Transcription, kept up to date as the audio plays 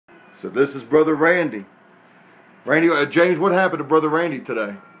So this is Brother Randy. Randy, James, what happened to Brother Randy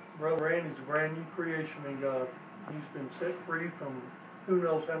today? Brother Randy's a brand new creation in God. He's been set free from who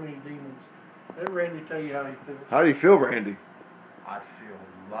knows how many demons. Let Randy tell you how he feels. How do you feel, Randy? I feel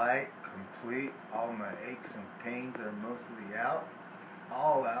light, complete. All my aches and pains are mostly out.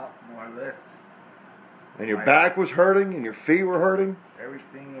 All out, more or less. And your back was hurting, and your feet were hurting.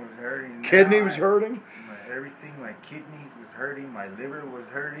 Everything was hurting. Kidney was hurting. Everything, my kidneys was hurting. My liver was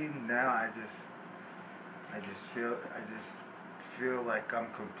hurting. Now I just feel like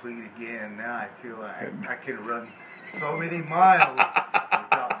I'm complete again. Now I feel like I can run so many miles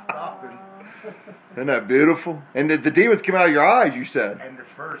without stopping. Isn't that beautiful? And the demons came out of your eyes, you said. And the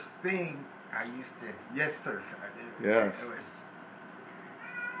first thing I used to, yes, sir. Yes. It was,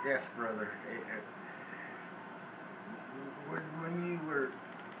 yes, brother.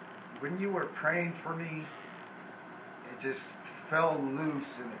 When you were praying for me, it just fell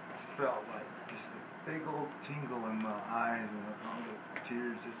loose, and it felt like just a big old tingle in my eyes, and all the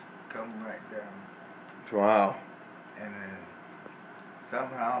tears just come right down. Wow. And then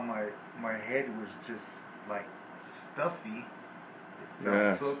somehow my head was just like stuffy. It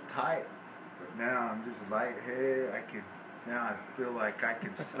felt so tight. But now I'm just lightheaded. Now I feel like I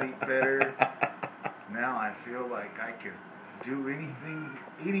can sleep better. Now I feel like I can do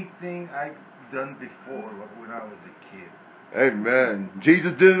anything I've done before, like when I was a kid. Amen.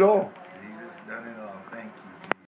 Jesus did it all. Jesus done it all. Thank you.